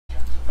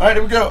Alright,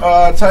 here we go.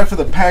 Time for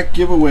the pack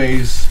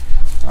giveaways.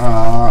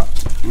 I'm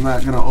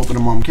not going to open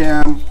them on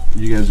cam.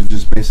 You guys are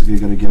just basically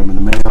going to get them in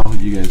the mail.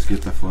 You guys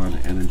get the fun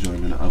and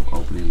enjoyment of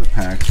opening the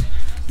packs.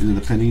 These are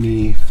the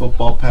Panini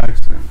football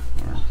packs. Or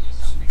I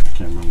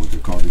can't remember what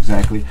they're called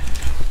exactly.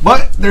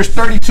 But there's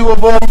 32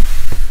 of them.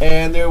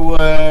 And there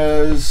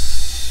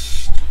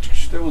was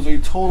a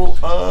total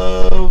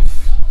of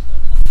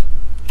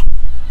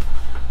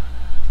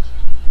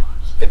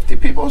 50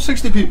 people,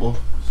 60 people.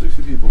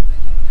 60 people.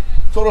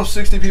 Total of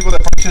 60 people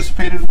that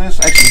participated in this.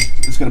 Actually,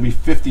 it's going to be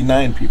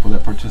 59 people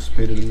that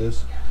participated in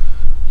this.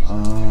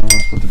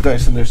 Let's put the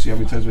dice in there, see how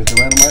many times we hit the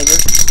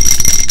randomizer.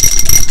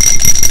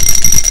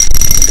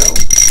 There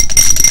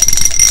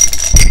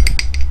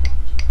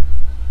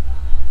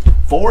we go.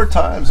 4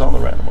 times on the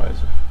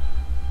randomizer.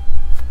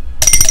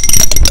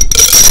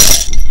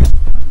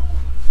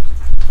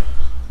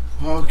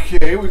 Okay,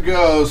 here we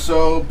go.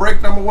 So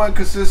break number 1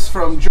 consists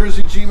from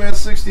Jersey G-Man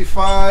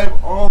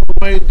 65 all the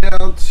way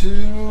down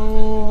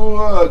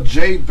to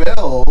J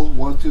Bell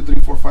 1, 2, 3,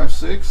 4, 5,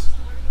 6,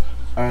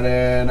 and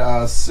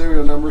then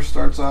serial number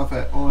starts off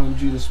at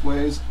OMG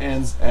Displays,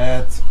 ends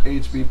at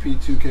HBP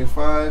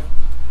 2K5,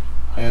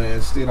 and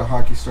then State of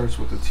Hockey starts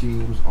with the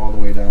teams all the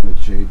way down to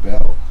J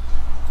Bell.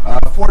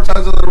 4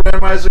 times on the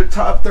randomizer.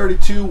 Top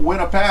 32 win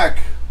a pack.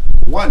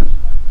 1,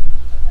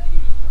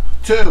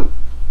 2,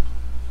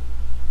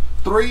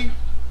 3,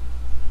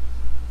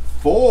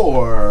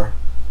 4,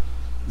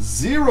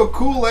 0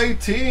 Cool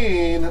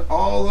 18,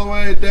 all the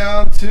way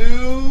down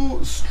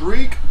to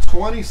Streak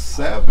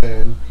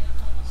 27.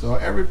 So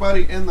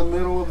everybody in the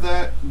middle of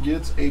that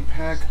gets a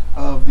pack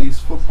of these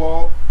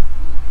football.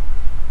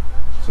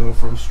 So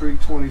from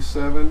Streak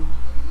 27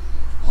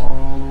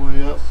 all the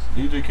way up,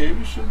 DJ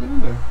KB should have been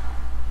in there.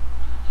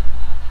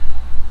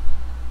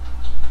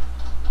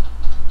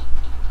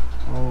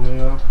 All the way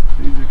up,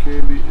 DJ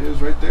KB is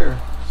right there.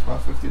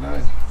 Spot 59,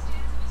 like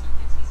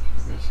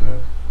I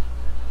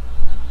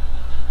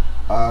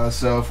said.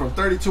 So from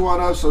 32 on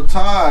up, so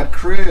Todd,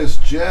 Chris,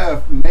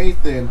 Jeff,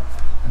 Nathan,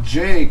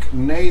 Jake,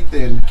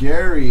 Nathan,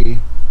 Gary,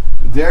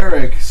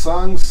 Derek,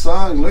 Sung.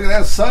 Look at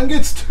that, Sung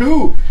gets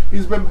 2.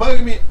 He's been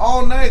bugging me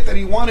all night that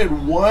he wanted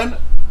 1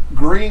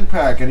 green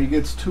pack, and he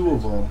gets 2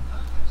 of them.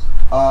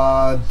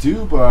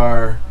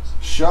 Dubar,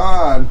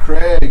 Sean,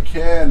 Craig,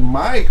 Ken,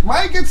 Mike.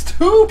 Mike gets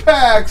 2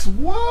 packs.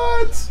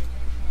 What?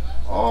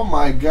 Oh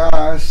my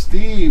gosh,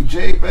 Steve,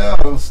 J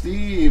Bell,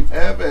 Steve,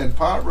 Evan,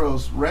 Pot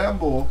Roast,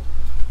 Ramble,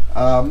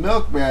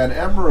 Milkman,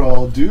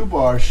 Emerald,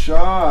 Dubar,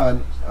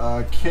 Sean,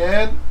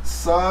 Ken,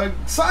 Sung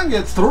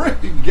gets 3,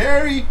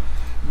 Gary,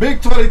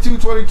 Big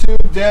 2222,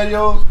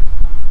 Daniel,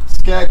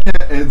 Scat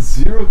Cat, and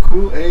 0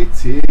 Cool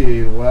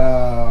 18.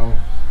 Wow.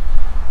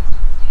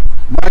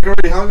 Mike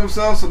already hung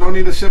himself, so no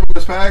need to ship him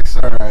his packs?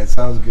 Alright,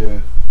 sounds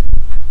good.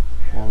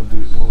 Won't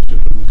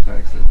ship him his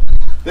packs then.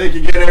 Thank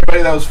you again,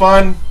 everybody. That was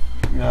fun.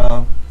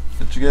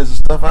 Get you guys'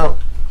 stuff out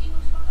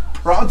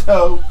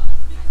pronto.